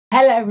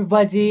Hello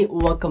everybody,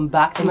 welcome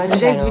back to my channel.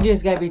 Today's video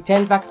is gonna be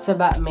 10 facts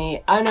about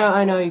me. I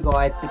know you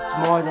guys,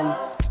 it's more than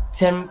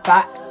 10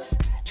 facts.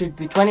 It should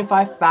be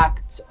 25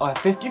 facts or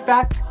 50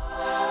 facts.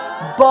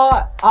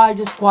 But I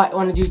just quite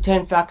want to do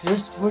 10 facts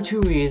just for two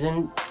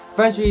reasons.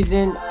 First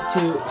reason,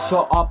 to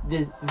show up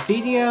this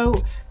video.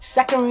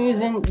 Second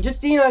reason,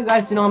 just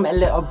guys to know I'm a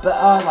little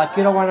better. Like,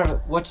 you don't want to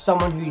watch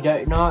someone who you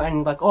don't know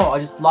and like, oh, I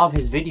just love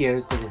his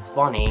videos because it's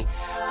funny.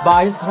 But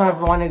I just kind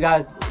of want to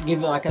guys give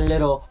you like a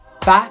little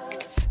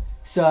facts.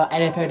 So,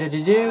 any further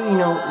ado,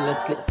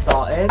 let's get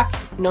started.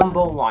 Fact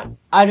number 1,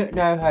 I don't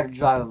know how to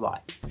drive a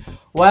bike.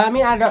 Well, I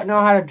mean, I don't know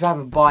how to drive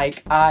a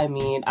bike. I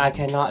mean, I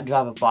cannot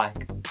drive a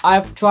bike.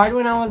 I've tried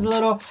when I was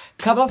little,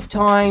 couple of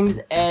times,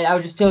 and I'll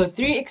just tell you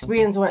 3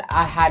 experiences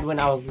I had when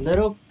I was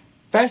little.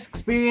 First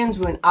experience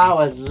when I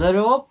was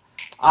little,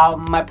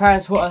 my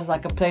parents put us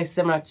like a place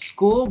similar to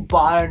school, but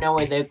I don't know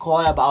what they call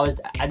it. But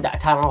at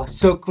that time I was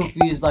so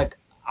confused, like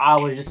I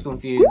was just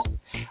confused.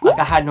 Like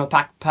I had no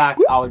backpack.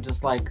 I was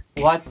just like,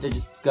 what? They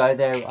just go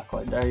there, like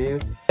what do you?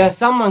 Yeah,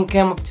 someone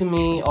came up to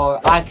me, or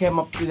I came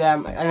up to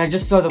them, and I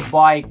just saw the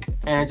bike,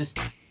 and I just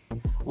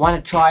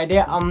want to try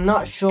it. I'm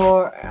not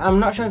sure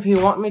if he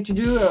want me to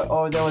do it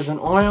or there was an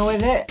owner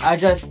with it. I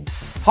just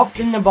hopped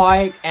in the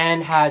bike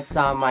and had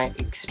some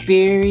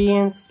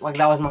experience. Like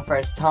that was my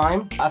first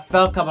time. I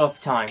fell a couple of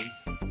times,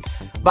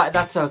 but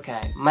that's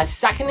okay. My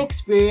second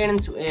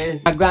experience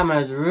is my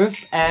grandma's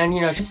roof, and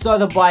she saw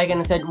the bike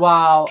and said,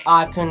 wow,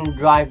 I can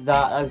drive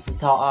that. That's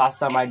the last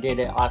time I did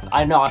it.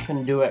 I know I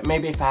can do it.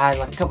 Maybe if I had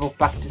like a couple of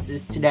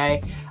practices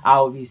today, I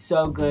would be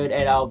so good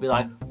and I would be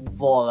like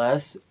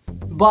flawless.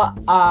 But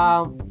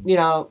I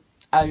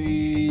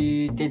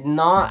did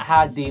not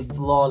have the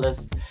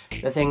flawless,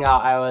 the thing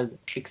I was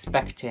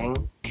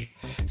expecting.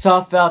 So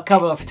I fell a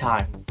couple of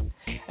times.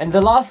 And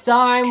the last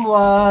time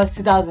was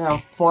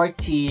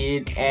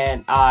 2014,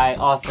 and I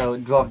also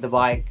drove the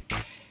bike.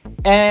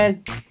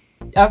 And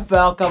I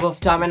fell a couple of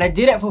times, and I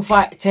did it for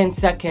 10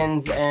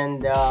 seconds,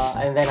 and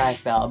then I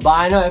fell. But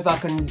I know if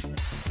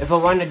I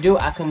want to do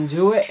it, I can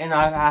do it, and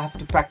I have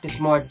to practice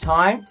more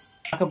time.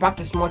 I can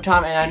practice more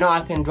time, and I know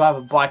I can drive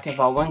a bike if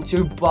I want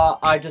to, but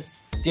I just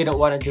didn't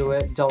want to do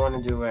it, don't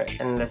want to do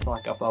it, unless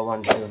like if I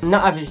want to. I'm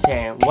not a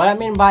vegetarian. What I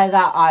mean by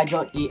that, I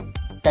don't eat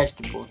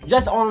vegetables.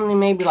 Just only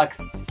maybe like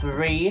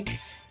 3.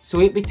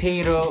 Sweet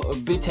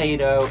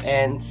potato,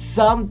 and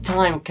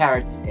sometimes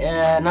carrots.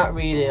 Not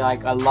really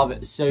like I love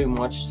it so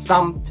much.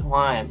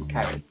 Sometimes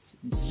carrots.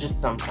 It's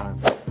just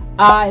sometimes.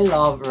 I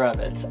love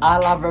rabbits. I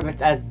love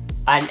rabbits as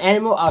an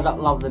animal. I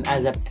don't love them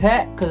as a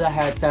pet because I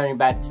heard so many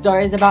bad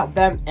stories about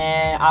them,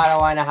 and I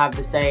don't want to have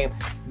the same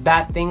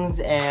bad things,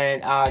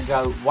 and I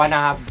don't want to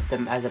have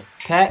them as a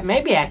pet.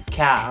 Maybe a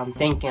cat, I'm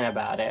thinking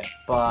about it,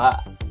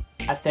 but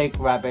I think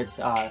rabbits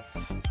are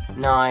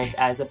nice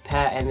as a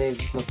pet, and they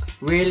just look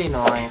really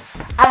nice.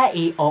 I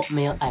eat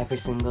oatmeal every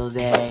single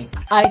day.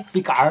 I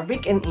speak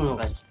Arabic and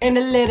English and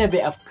a little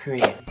bit of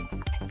Korean.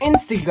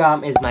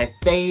 Instagram is my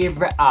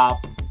favorite app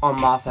on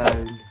my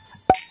phone.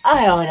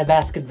 I own a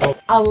basketball.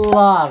 I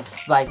love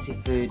spicy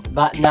food,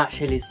 but not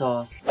chili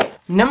sauce.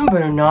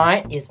 Number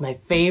 9 is my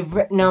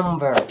favorite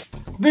number.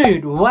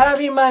 Mood. What I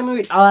mean by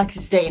mood, I like to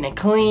stay in a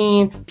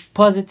clean,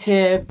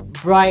 positive,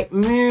 bright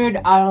mood.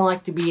 I don't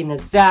like to be in a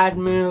sad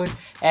mood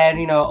and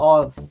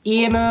or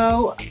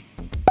emo.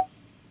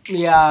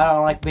 Yeah, I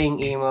don't like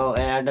being emo,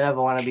 and I don't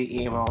ever want to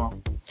be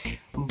emo.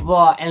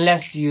 But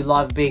unless you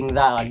love being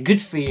that, like,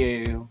 good for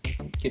you.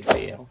 Good for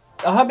you.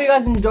 I hope you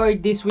guys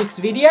enjoyed this week's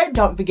video.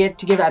 Don't forget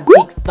to give it a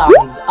big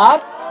thumbs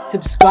up.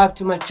 Subscribe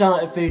to my channel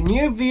if you're a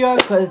new viewer,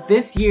 because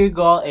this year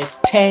goal is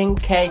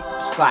 10k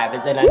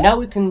subscribers, and I know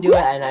we can do it,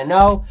 and I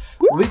know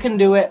we can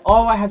do it.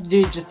 All I have to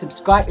do is just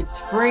subscribe. It's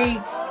free,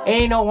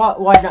 and you know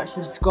what? Why not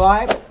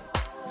subscribe?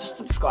 Just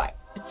subscribe.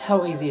 It's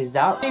how easy is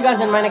that. See you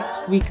guys in my next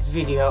week's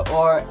video,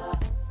 or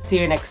see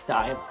you next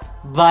time.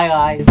 Bye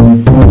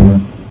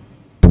guys.